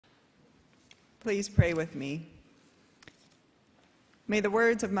Please pray with me. May the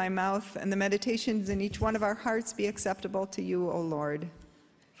words of my mouth and the meditations in each one of our hearts be acceptable to you, O Lord,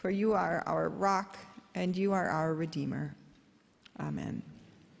 for you are our rock and you are our Redeemer. Amen.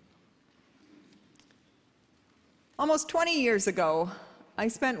 Almost 20 years ago, I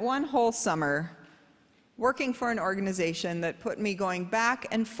spent one whole summer working for an organization that put me going back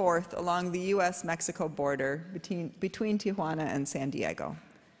and forth along the U.S.-Mexico border between Tijuana and San Diego.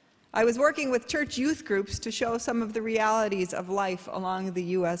 I was working with church youth groups to show some of the realities of life along the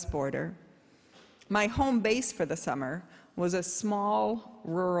U.S. border. My home base for the summer was a small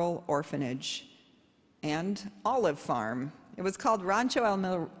rural orphanage and olive farm. It was called Rancho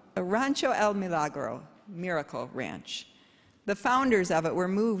El Milagro, Miracle Ranch. The founders of it were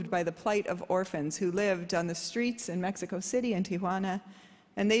moved by the plight of orphans who lived on the streets in Mexico City and Tijuana,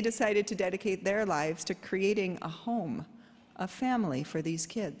 and they decided to dedicate their lives to creating a home, a family for these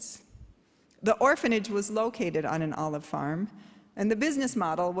kids. The orphanage was located on an olive farm, and the business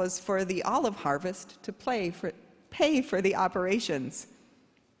model was for the olive harvest to pay for the operations.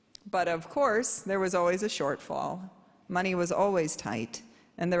 But of course, there was always a shortfall. Money was always tight,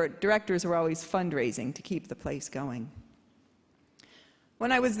 and the directors were always fundraising to keep the place going.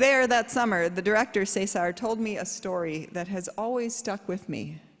 When I was there that summer, the director, Cesar, told me a story that has always stuck with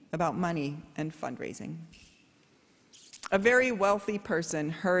me about money and fundraising. A very wealthy person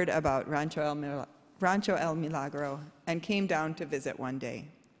heard about Rancho El Milagro and came down to visit one day.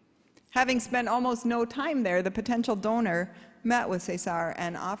 Having spent almost no time there, the potential donor met with Cesar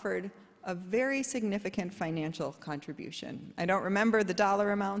and offered a very significant financial contribution. I don't remember the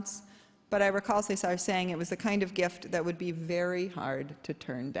dollar amounts, but I recall Cesar saying it was the kind of gift that would be very hard to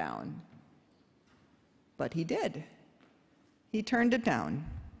turn down. But he did. He turned it down.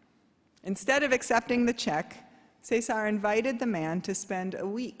 Instead of accepting the check, Cesar invited the man to spend a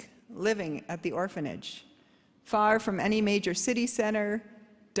week living at the orphanage, far from any major city center,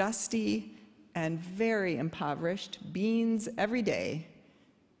 dusty and very impoverished, beans every day.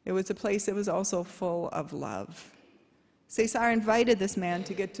 It was a place that was also full of love. Cesar invited this man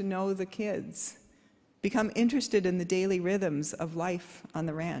to get to know the kids, become interested in the daily rhythms of life on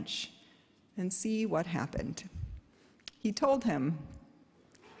the ranch, and see what happened. He told him,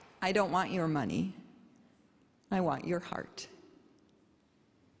 "I don't want your money. I want your heart."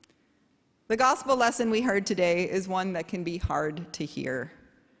 The gospel lesson we heard today is one that can be hard to hear.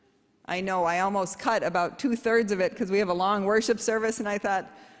 I know I almost cut about 2/3 of it because we have a long worship service, and I thought,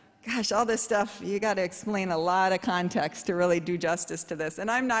 gosh, all this stuff, you got to explain a lot of context to really do justice to this,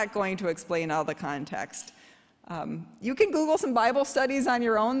 and I'm not going to explain all the context. You can Google some Bible studies on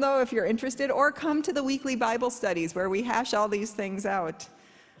your own, though, if you're interested, or come to the weekly Bible studies where we hash all these things out.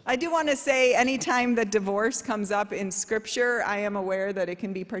 I do want to say anytime that divorce comes up in Scripture, I am aware that it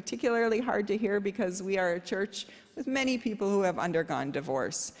can be particularly hard to hear because we are a church with many people who have undergone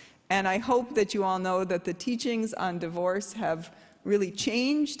divorce. And I hope that you all know that the teachings on divorce have really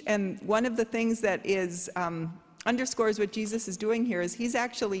changed. And one of the things that underscores what Jesus is doing here is he's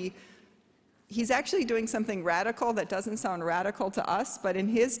actually doing something radical that doesn't sound radical to us, but in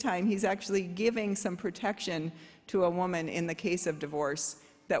his time, he's actually giving some protection to a woman in the case of divorce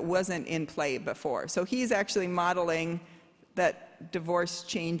that wasn't in play before. So he's actually modeling that divorce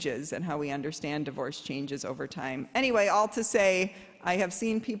changes and how we understand divorce changes over time. Anyway, all to say, I have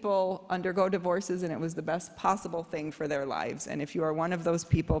seen people undergo divorces and it was the best possible thing for their lives. And if you are one of those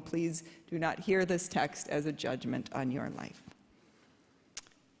people, please do not hear this text as a judgment on your life.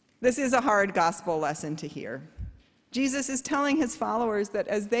 This is a hard gospel lesson to hear. Jesus is telling his followers that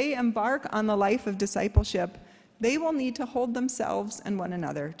as they embark on the life of discipleship, they will need to hold themselves and one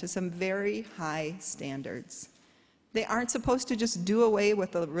another to some very high standards. They aren't supposed to just do away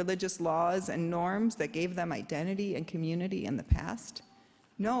with the religious laws and norms that gave them identity and community in the past.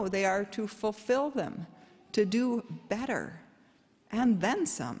 No, they are to fulfill them, to do better, and then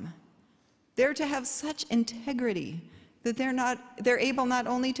some. They're to have such integrity that they're able not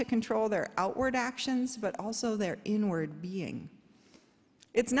only to control their outward actions, but also their inward being.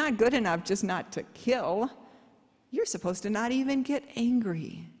 It's not good enough just not to kill. You're supposed to not even get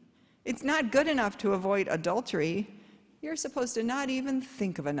angry. It's not good enough to avoid adultery. You're supposed to not even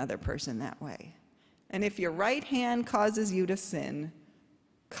think of another person that way. And if your right hand causes you to sin,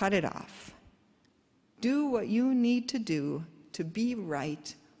 cut it off. Do what you need to do to be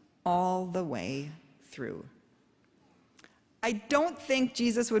right all the way through. I don't think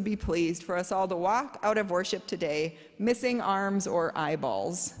Jesus would be pleased for us all to walk out of worship today missing arms or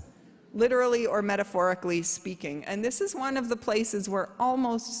eyeballs, literally or metaphorically speaking. And this is one of the places where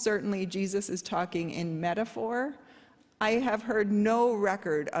almost certainly Jesus is talking in metaphor I have heard no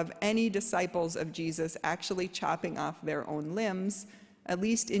record of any disciples of Jesus actually chopping off their own limbs, at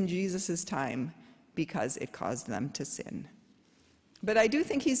least in Jesus' time, because it caused them to sin. But I do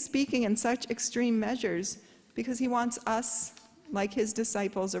think he's speaking in such extreme measures because he wants us, like his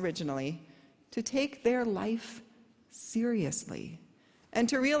disciples originally, to take their life seriously and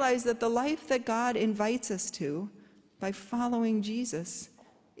to realize that the life that God invites us to by following Jesus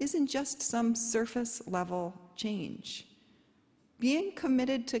isn't just some surface level change. Being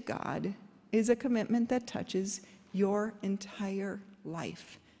committed to God is a commitment that touches your entire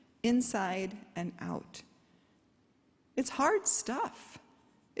life, inside and out. It's hard stuff.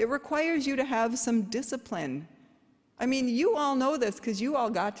 It requires you to have some discipline. I mean, you all know this because you all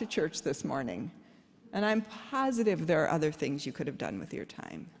got to church this morning. And I'm positive there are other things you could have done with your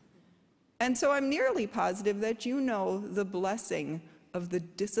time. And so I'm nearly positive that you know the blessing of the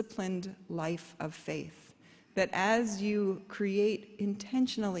disciplined life of faith. That as you create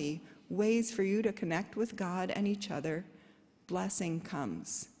intentionally ways for you to connect with God and each other, blessing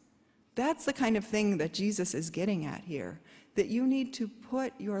comes. That's the kind of thing that Jesus is getting at here, that you need to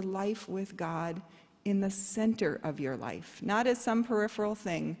put your life with God in the center of your life, not as some peripheral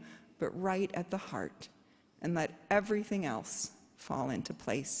thing, but right at the heart, and let everything else fall into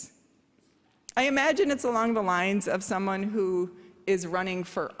place. I imagine it's along the lines of someone who is running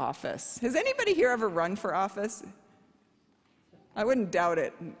for office. Has anybody here ever run for office? I wouldn't doubt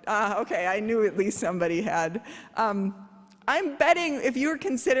it. Okay, I knew at least somebody had. I'm betting if you're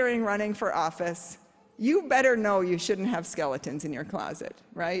considering running for office, you better know you shouldn't have skeletons in your closet,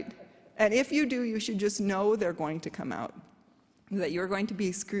 right? And if you do, you should just know they're going to come out, that you're going to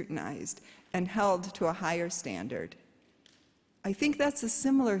be scrutinized and held to a higher standard. I think that's a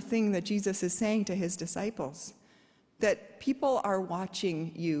similar thing that Jesus is saying to his disciples, that people are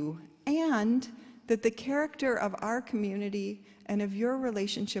watching you, and that the character of our community and of your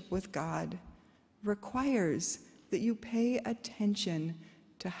relationship with God requires that you pay attention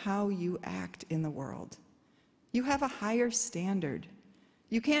to how you act in the world. You have a higher standard.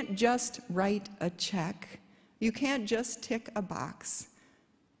 You can't just write a check. You can't just tick a box.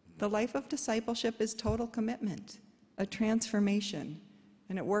 The life of discipleship is total commitment, a transformation,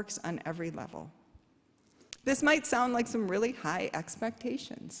 and it works on every level. This might sound like some really high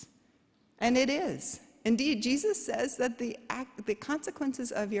expectations, and it is. Indeed, Jesus says that the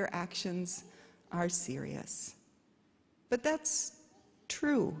consequences of your actions are serious. But that's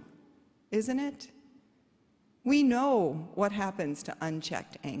true, isn't it? We know what happens to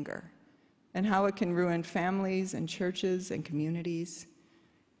unchecked anger and how it can ruin families and churches and communities.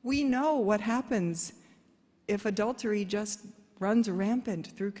 We know what happens if adultery just runs rampant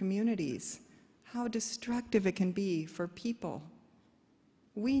through communities, how destructive it can be for people.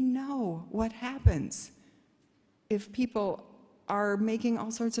 We know what happens if people are making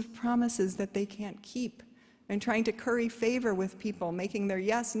all sorts of promises that they can't keep and trying to curry favor with people, making their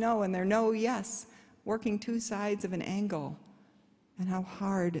yes no and their no yes, working two sides of an angle, and how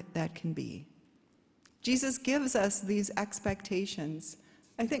hard that can be. Jesus gives us these expectations,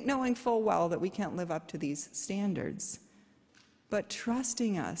 I think knowing full well that we can't live up to these standards, but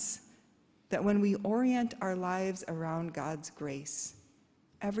trusting us that when we orient our lives around God's grace,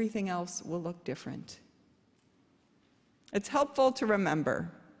 everything else will look different. It's helpful to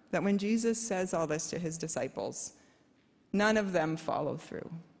remember that when Jesus says all this to his disciples, none of them follow through,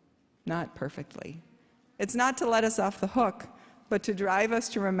 not perfectly. It's not to let us off the hook, but to drive us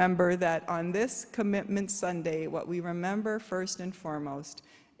to remember that on this Commitment Sunday, what we remember first and foremost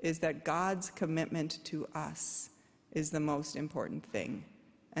is that God's commitment to us is the most important thing,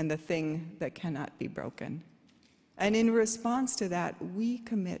 and the thing that cannot be broken. And in response to that, we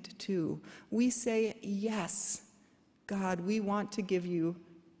commit too. We say, yes, God, we want to give you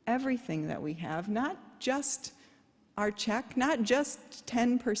everything that we have, not just our check, not just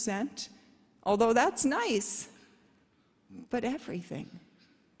 10%, although that's nice, but everything.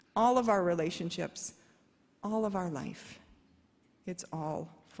 All of our relationships, all of our life. It's all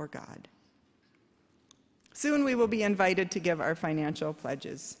for God. Soon we will be invited to give our financial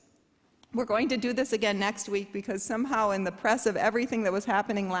pledges. We're going to do this again next week because somehow in the press of everything that was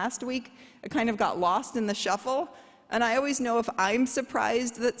happening last week, it kind of got lost in the shuffle. And I always know if I'm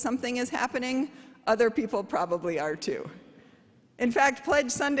surprised that something is happening, other people probably are too. In fact,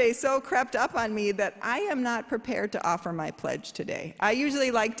 Pledge Sunday so crept up on me that I am not prepared to offer my pledge today. I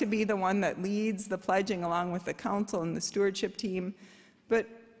usually like to be the one that leads the pledging along with the council and the stewardship team, but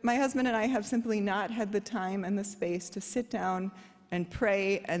my husband and I have simply not had the time and the space to sit down and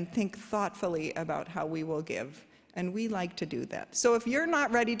pray and think thoughtfully about how we will give, and we like to do that. So if you're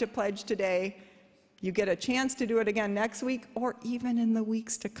not ready to pledge today, You get a chance to do it again next week or even in the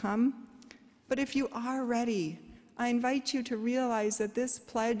weeks to come. But if you are ready, I invite you to realize that this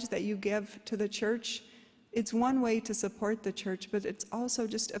pledge that you give to the church, it's one way to support the church, but it's also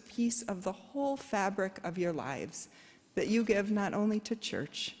just a piece of the whole fabric of your lives that you give not only to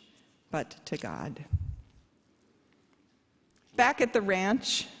church, but to God. Back at the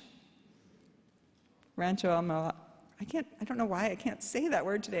ranch, Rancho El I don't know why I can't say that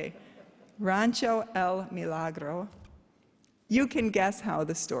word today. Rancho El Milagro. You can guess how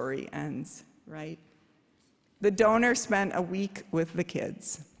the story ends, right? The donor spent a week with the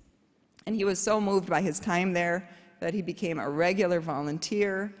kids, and he was so moved by his time there that he became a regular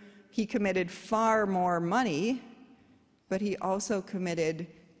volunteer. He committed far more money, but he also committed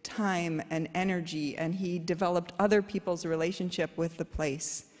time and energy, and he developed other people's relationship with the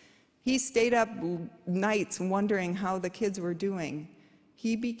place. He stayed up nights wondering how the kids were doing.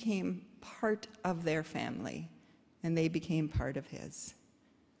 He became part of their family, and they became part of his.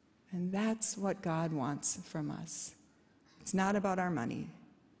 And that's what God wants from us. It's not about our money.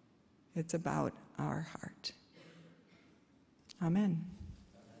 It's about our heart. Amen.